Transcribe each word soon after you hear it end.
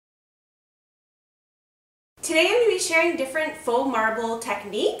Today I'm going to be sharing different faux marble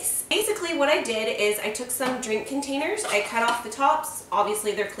techniques. Basically what I did is I took some drink containers, I cut off the tops,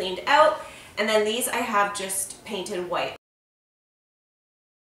 obviously they're cleaned out, and then these I have just painted white.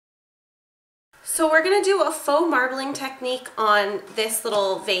 So we're going to do a faux marbling technique on this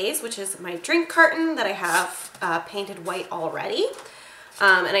little vase, which is my drink carton that I have painted white already.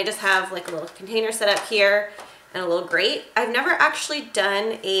 And I just have like a little container set up here and a little grate. I've never actually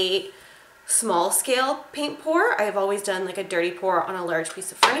done a small scale paint pour. I've always done like a dirty pour on a large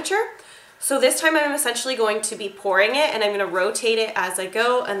piece of furniture. So this time I'm essentially going to be pouring it, and I'm going to rotate it as I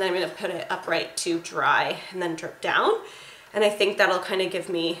go, and then I'm going to put it upright to dry and then drip down. And I think that'll kind of give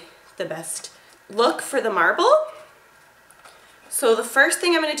me the best look for the marble. So the first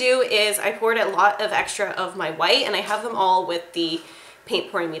thing I'm going to do is I poured a lot of extra of my white, and I have them all with the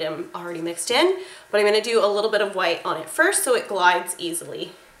paint pouring medium already mixed in, but I'm going to do a little bit of white on it first so it glides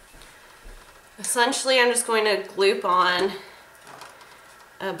easily. Essentially, I'm just going to gloop on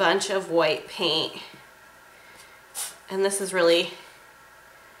a bunch of white paint, and this is really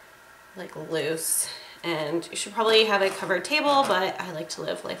like loose, and you should probably have a covered table, but I like to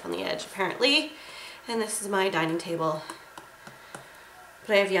live life on the edge apparently, and this is my dining table,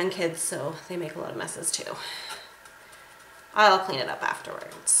 but I have young kids so they make a lot of messes too. I'll clean it up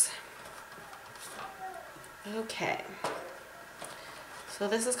afterwards. Okay. So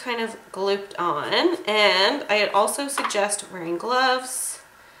this is kind of glooped on, and I also suggest wearing gloves.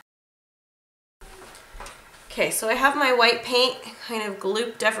 Okay, so I have my white paint kind of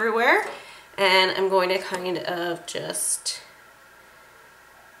glooped everywhere, and I'm going to kind of just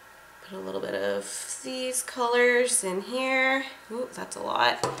put a little bit of these colors in here. Ooh, that's a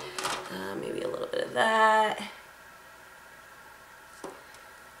lot. Maybe a little bit of that.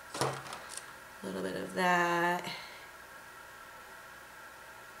 A little bit of that.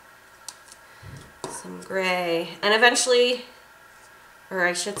 Some gray, and eventually, or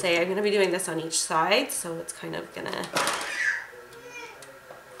I should say, I'm going to be doing this on each side, so it's kind of gonna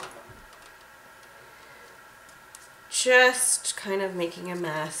just kind of making a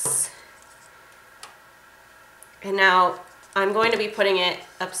mess. And now I'm going to be putting it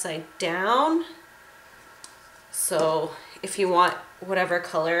upside down, so if you want whatever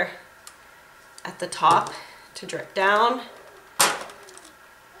color at the top to drip down,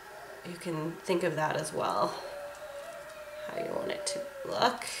 you can think of that as well, how you want it to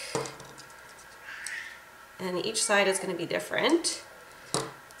look. And each side is going to be different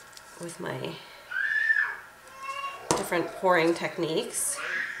with my different pouring techniques.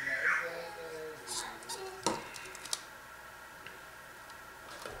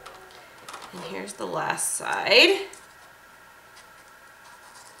 And here's the last side.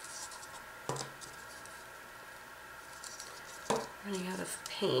 Running out of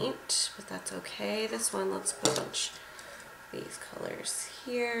paint, but that's okay. This one, let's put a bunch of these colors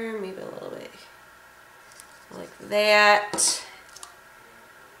here, maybe a little bit like that.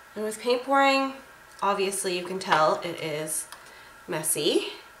 And with paint pouring, obviously you can tell it is messy,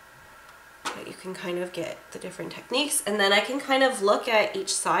 but you can kind of get the different techniques, and then I can kind of look at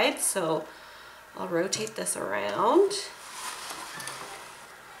each side, so I'll rotate this around.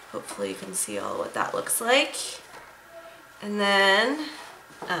 Hopefully you can see all what that looks like. And then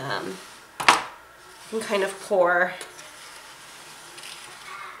you can kind of pour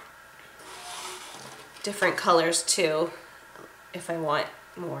different colors too, if I want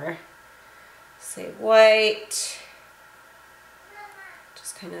more, say white.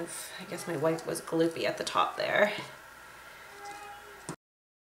 Just kind of, I guess my white was gloopy at the top there.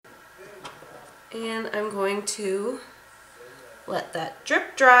 And I'm going to let that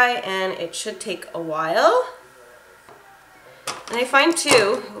drip dry, and it should take a while. And I find too,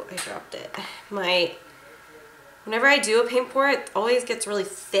 oh, I dropped it, whenever I do a paint pour, it always gets really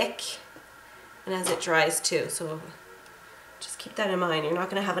thick, and as it dries too, so just keep that in mind. You're not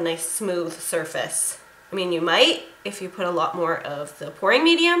going to have a nice smooth surface. I mean, you might if you put a lot more of the pouring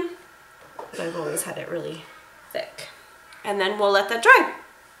medium, but I've always had it really thick. And then we'll let that dry.